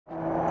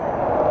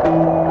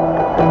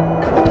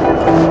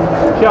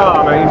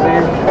Yeah,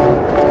 amazing.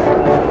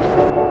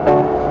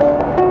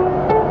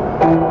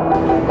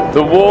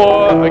 The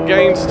war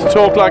against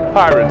Talk Like a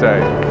Pirate Day.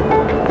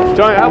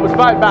 Join, help us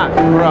fight back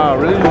for our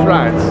religious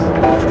rights.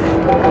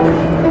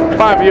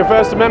 Fight for your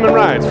First Amendment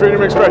rights,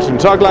 freedom of expression.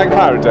 Talk Like a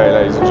Pirate Day,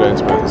 ladies and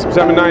gentlemen.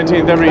 September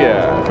 19th every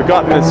year.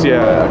 Forgotten this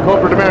year.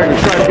 Corporate Americans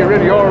trying to get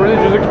rid of your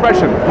religious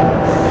expression.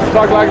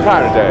 Talk Like a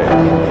Pirate Day.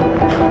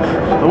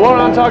 The war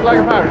on Talk Like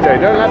a Pirate Day.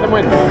 Don't let them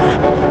win.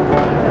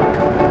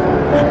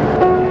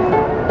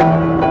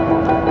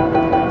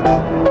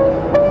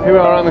 Here we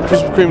are on the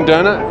Krispy Kreme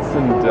donuts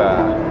and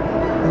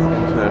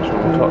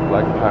International Talk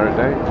Like a Pirate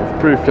Day.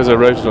 It's proof because I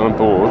wrote it on a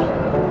board.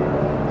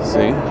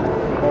 See?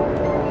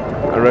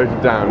 I wrote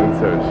it down and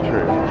so it's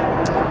true.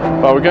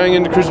 Well, we're going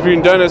into Krispy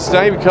Kreme donuts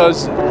today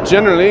because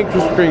generally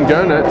Krispy Kreme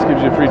donuts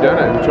gives you a free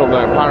donut if you talk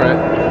like a pirate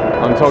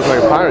on Talk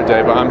Like a Pirate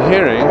Day, but I'm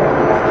hearing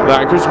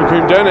that Krispy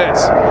Kreme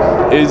donuts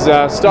is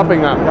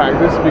stopping that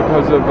practice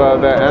because of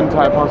their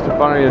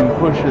anti-Pastafarian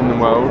push in the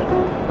world,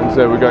 and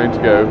so we're going to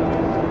go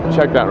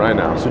check that right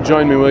now. So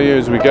join me, will you,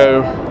 as we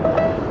go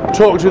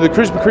talk to the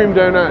Krispy Kreme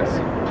donuts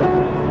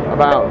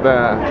about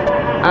their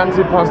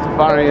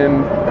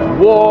anti-Pastafarian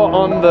war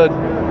on the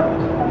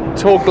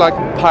Talk Like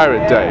a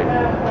Pirate Day.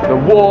 The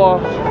war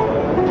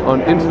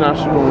on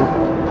International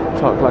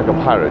Talk Like a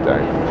Pirate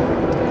Day.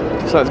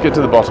 So let's get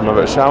to the bottom of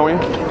it, shall we?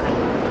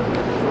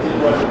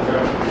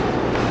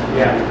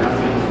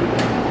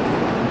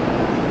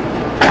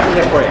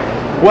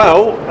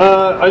 Well,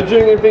 are you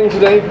doing anything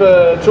today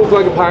for Talk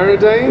Like a Pirate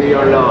Day? We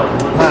are not.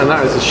 Man,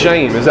 that is a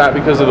shame. Is that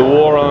because of the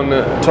war on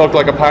Talk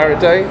Like a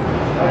Pirate Day?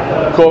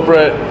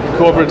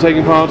 Corporate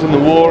taking part in the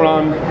war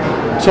on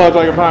Talk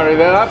Like a Pirate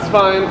Day. That's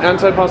fine.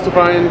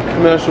 Anti-Pastafarian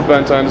commercial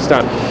bent, I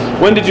understand.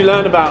 When did you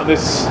learn about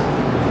this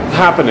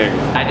happening?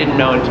 I didn't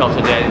know until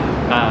today,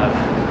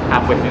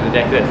 halfway through the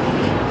day,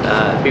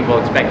 that people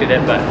expected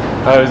it, but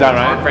Oh, is that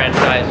right? our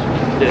franchise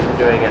isn't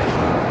doing it.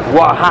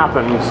 What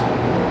happened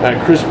at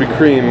Krispy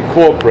Kreme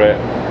corporate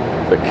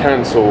that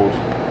cancelled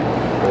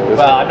this?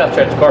 Well, I'm not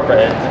sure it's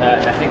corporate.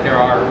 I think there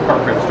are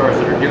corporate stores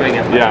that are doing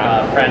it, but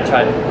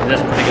franchise,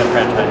 this particular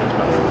franchise is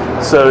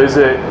not. So is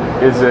it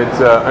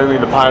only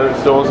the pirate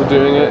stores are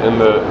doing it, and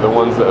the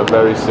ones that are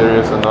very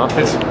serious are not?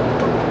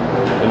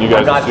 And you guys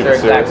I'm not are sure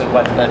super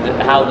exactly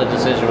how the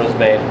decision was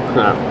made.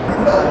 No.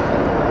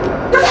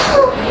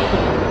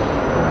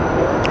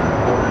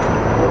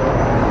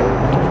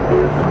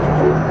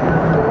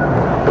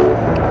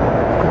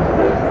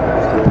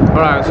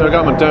 Alright, so I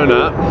got my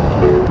donut.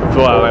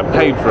 Well, I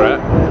paid for it.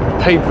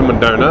 Paid for my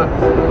donut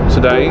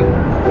today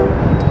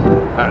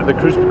at the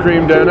Krispy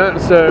Kreme donut.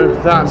 So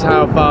that's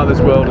how far this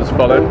world has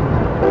fallen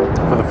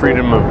for the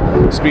freedom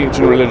of speech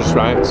and religious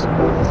rights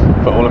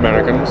for all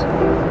Americans.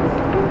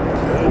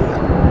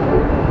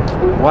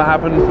 What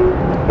happened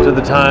to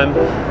the time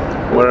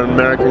where an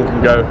American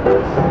can go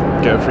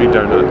get a free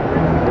donut?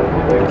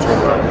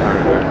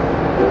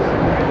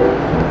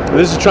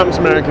 This is Trump's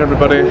America,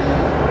 everybody.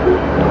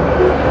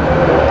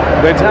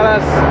 They tell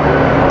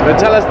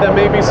us there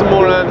may be some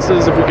more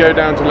answers if we go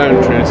down to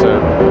Lone Tree, so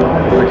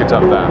we'll pick it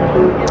up there.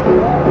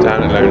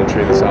 Down at Lone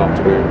Tree this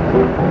afternoon.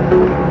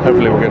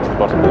 Hopefully we'll get to the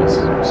bottom of this.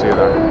 See you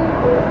there.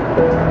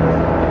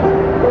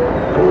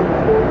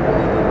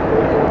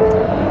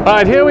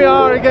 Alright, here we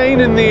are again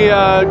in the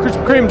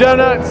Krispy Kreme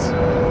Donuts,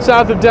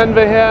 south of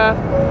Denver here,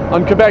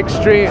 on Quebec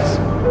Street.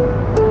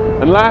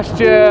 And last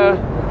year,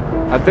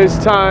 at this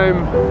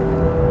time,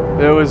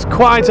 there was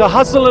quite a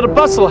hustle and a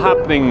bustle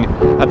happening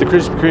at the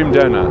Krispy Kreme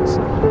Donuts.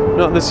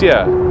 Not this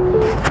year.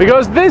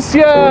 Because this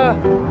year,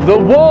 the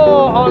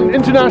war on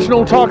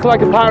International Talk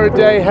Like a Pirate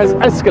Day has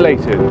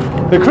escalated.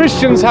 The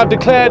Christians have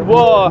declared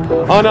war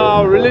on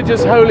our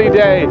religious holy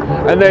day,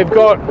 and they've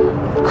got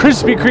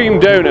Krispy Kreme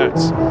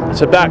donuts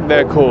to back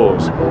their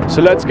cause.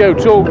 So let's go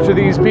talk to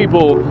these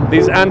people,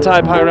 these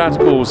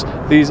anti-piraticals,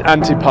 these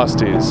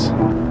anti-pasties.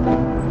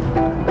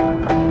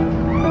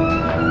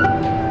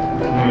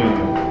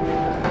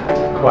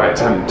 Quite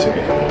tempting.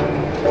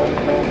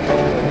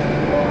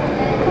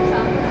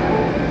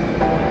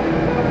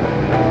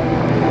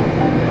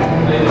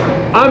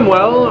 I'm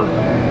well.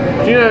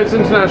 Do you know it's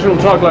International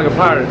Talk Like a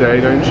Pirate Day,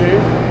 don't you?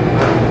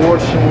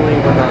 Unfortunately,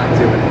 we're not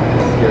doing it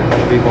this year.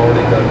 We've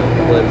already done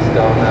the Eclipse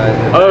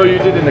donut. Oh, you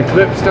did an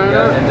Eclipse donut?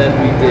 Yeah, and then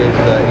we did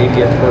the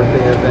 80th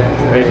birthday event.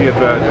 80th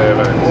birthday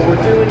event. Well,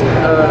 we're doing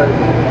an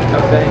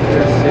event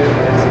here soon.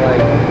 It's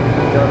like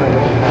donut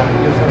with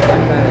coffee or something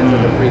like that. It's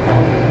like a free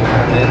coffee.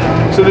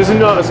 So this is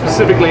not a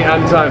specifically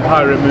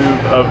anti-pirate move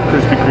of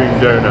Krispy Kreme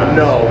donut?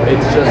 No,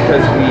 it's just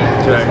because we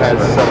just had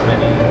so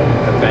many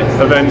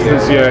events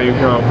this year. You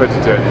can't fit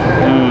it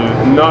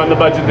in. Not in the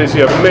budget this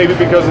year, but maybe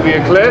because of the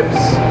eclipse?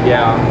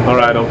 Yeah.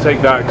 Alright, I'll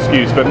take that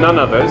excuse, but none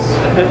others.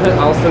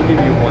 I'll still give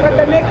you one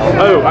donut.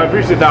 Oh, I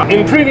appreciate that.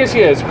 In previous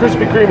years,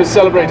 Krispy Kreme has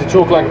celebrated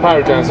Talk Like a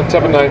Pirate Day on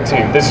September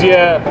 19th. This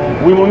year,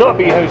 we will not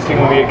be hosting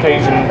the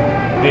occasion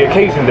the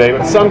occasion day,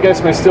 but some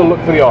guests may still look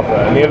for the offer.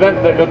 In the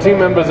event that your team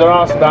members are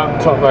asked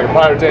about Talk Like a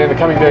Pirate Day in the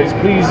coming days,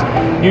 please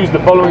use the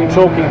following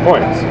talking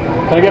points.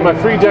 Can I get my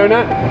free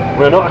donut?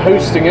 We're not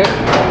hosting it.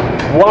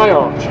 Why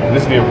aren't you?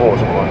 This is the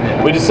important one.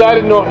 Yeah. We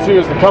decided not to,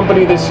 as the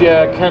company this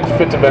year can't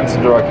fit events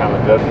into our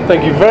calendar.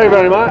 Thank you very,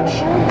 very much,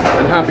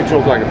 and happy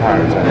Talk Like a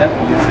Pirate Day. Yep,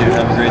 you too.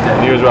 Have a great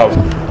day. You as well.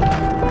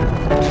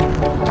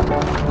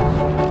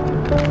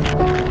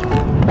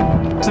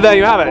 So there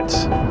you have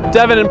it.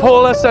 Devin and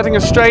Paula setting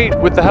us straight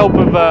with the help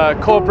of a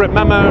corporate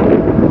memo.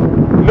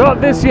 Not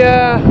this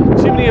year,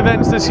 too many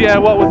events this year,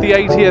 what with the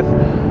 80th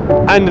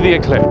and the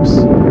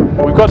eclipse.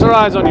 We've got our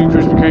eyes on you,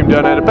 Krispy Kreme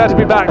Donut. It better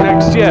be back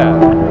next year,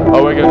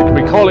 or we're going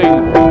to be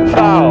calling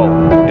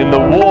foul in the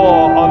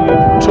war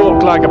on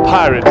Talk Like a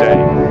Pirate Day.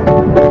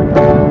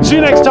 See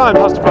you next time,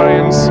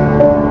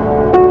 Pastafarians.